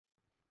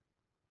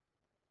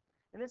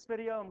In this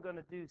video, I'm going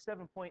to do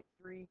 7.3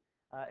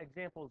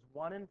 examples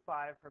 1 and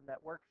 5 from that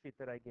worksheet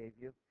that I gave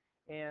you.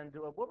 And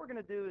what we're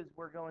going to do is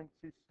we're going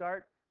to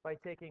start by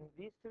taking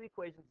these two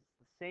equations.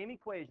 It's the same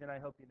equation, I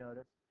hope you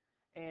noticed.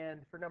 And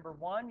for number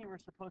 1, you were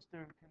supposed to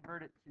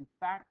convert it to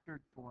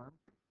factored form,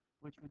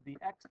 which would be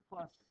x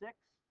plus 6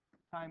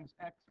 times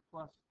x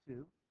plus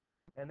 2.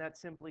 And that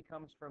simply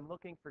comes from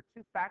looking for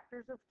two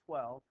factors of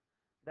 12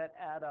 that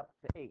add up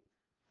to 8,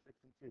 6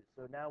 and 2.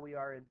 So now we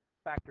are in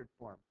factored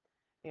form.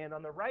 And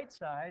on the right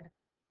side,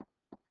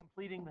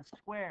 completing the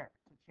square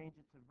to change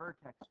it to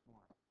vertex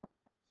form.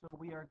 So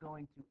we are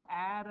going to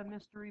add a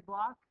mystery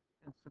block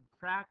and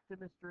subtract a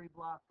mystery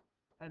block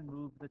and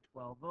move the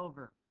 12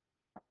 over.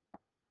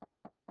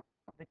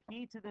 The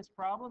key to this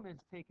problem is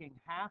taking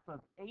half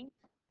of 8,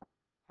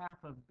 half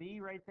of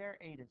b right there,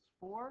 8 is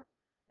 4,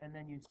 and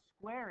then you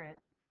square it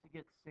to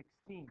get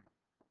 16.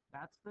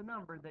 That's the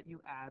number that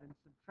you add and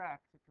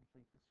subtract to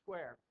complete the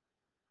square.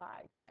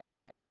 Hi.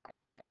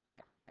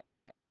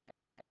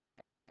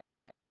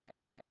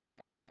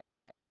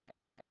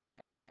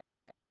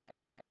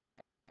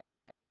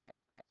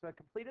 So I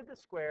completed the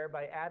square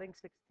by adding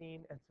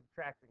 16 and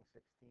subtracting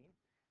 16.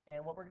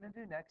 And what we're going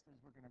to do next is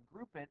we're going to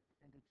group it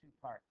into two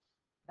parts.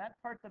 That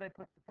part that I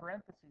put the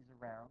parentheses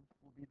around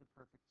will be the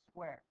perfect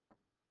square.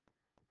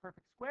 The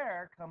perfect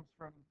square comes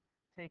from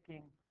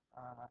taking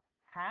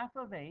half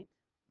of 8,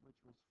 which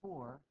was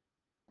 4,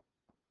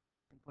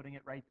 and putting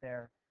it right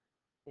there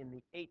in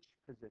the h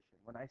position.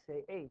 When I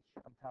say h,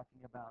 I'm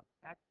talking about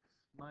x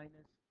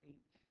minus h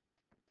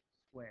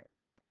squared.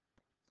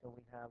 So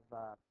we have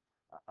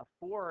a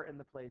 4 in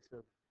the place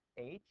of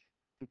h,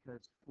 because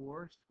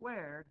 4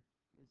 squared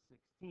is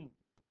 16.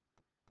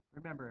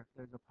 Remember, if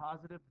there's a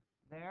positive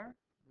there,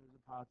 there's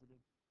a positive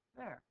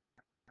there.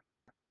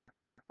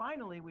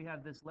 Finally, we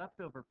have this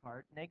leftover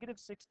part, negative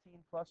 16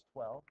 plus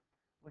 12,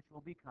 which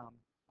will become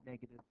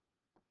negative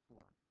 4.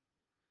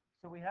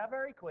 So we have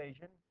our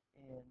equation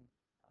in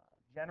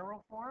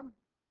general form,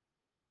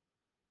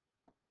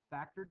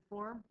 factored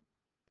form,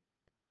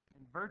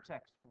 and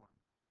vertex form.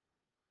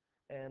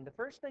 And the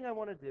first thing I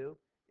want to do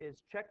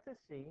is check to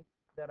see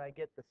that I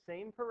get the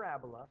same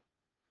parabola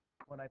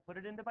when I put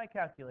it into my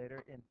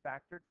calculator in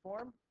factored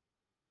form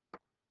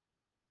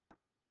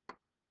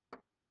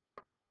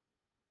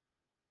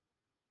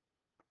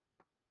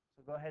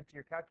So go ahead to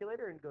your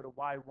calculator and go to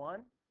y1,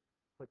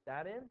 put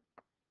that in.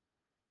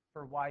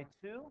 For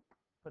y2,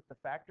 put the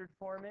factored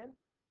form in.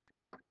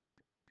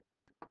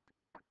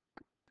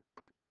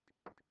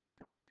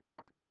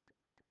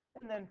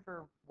 And then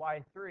for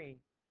y3,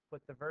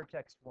 put the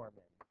vertex form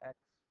in, x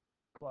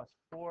plus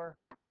 4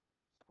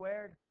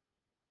 squared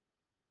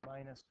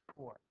minus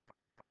 4.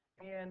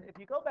 And if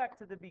you go back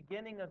to the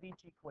beginning of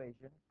each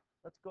equation,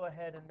 let's go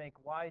ahead and make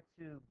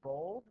y2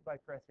 bold by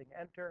pressing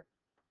enter,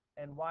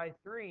 and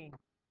y3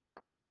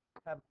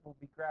 will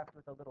be graphed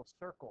with a little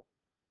circle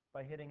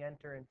by hitting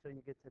enter until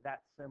you get to that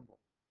symbol.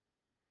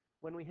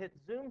 When we hit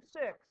zoom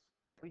 6,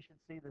 we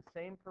should see the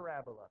same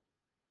parabola.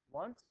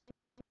 Once,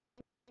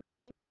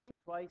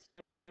 twice,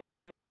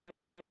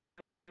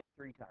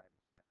 3 times.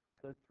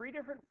 So 3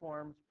 different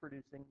forms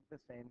producing the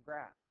same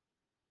graph.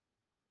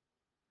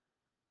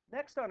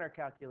 Next on our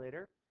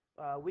calculator,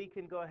 we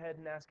can go ahead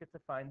and ask it to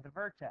find the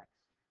vertex.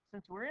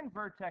 Since we're in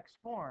vertex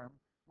form,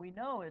 we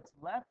know it's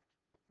left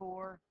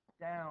 4,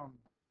 down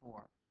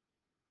 4.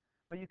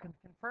 But you can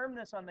confirm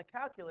this on the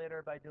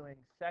calculator by doing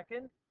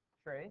second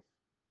trace.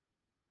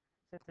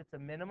 Since it's a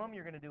minimum,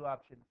 you're going to do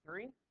option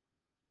 3.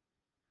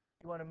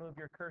 You want to move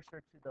your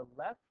cursor to the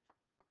left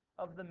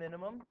of the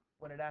minimum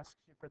when it asks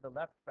you for the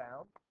left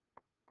bound.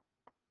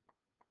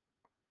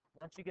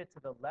 Once you get to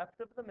the left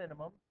of the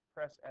minimum,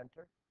 press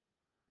enter.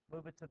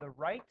 Move it to the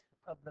right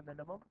of the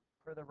minimum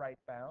for the right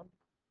bound,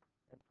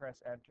 and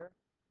press enter.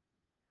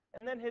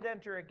 And then hit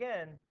enter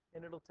again,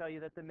 and it'll tell you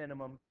that the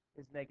minimum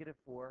is negative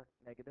 4,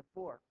 negative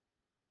 4.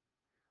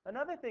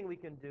 Another thing we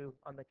can do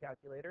on the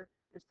calculator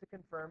is to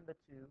confirm the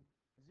two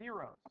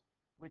zeros,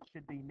 which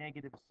should be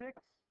negative 6,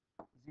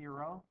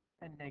 0,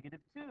 and negative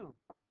 2,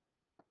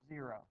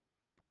 0.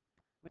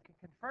 We can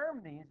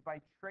confirm these by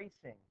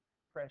tracing.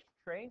 Press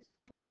trace,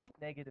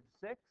 negative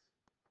 6,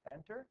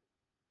 enter.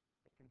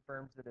 It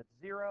confirms that it's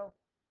 0,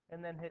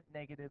 and then hit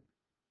negative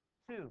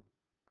 2,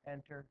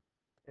 enter.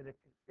 It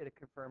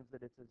confirms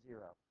that it's a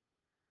 0.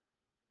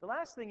 The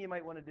last thing you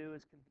might want to do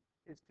is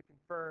to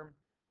confirm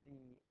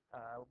the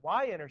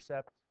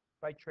y-intercept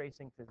by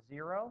tracing to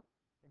 0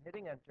 and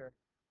hitting enter,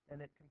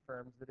 and it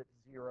confirms that it's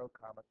 0,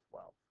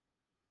 12.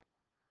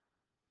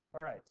 All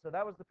right, so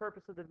that was the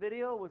purpose of the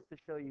video, was to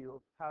show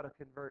you how to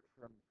convert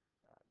from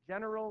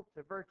general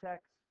to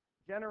vertex,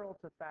 general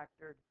to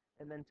factored,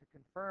 and then to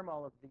confirm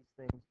all of these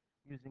things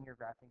using your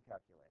graphing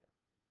calculator.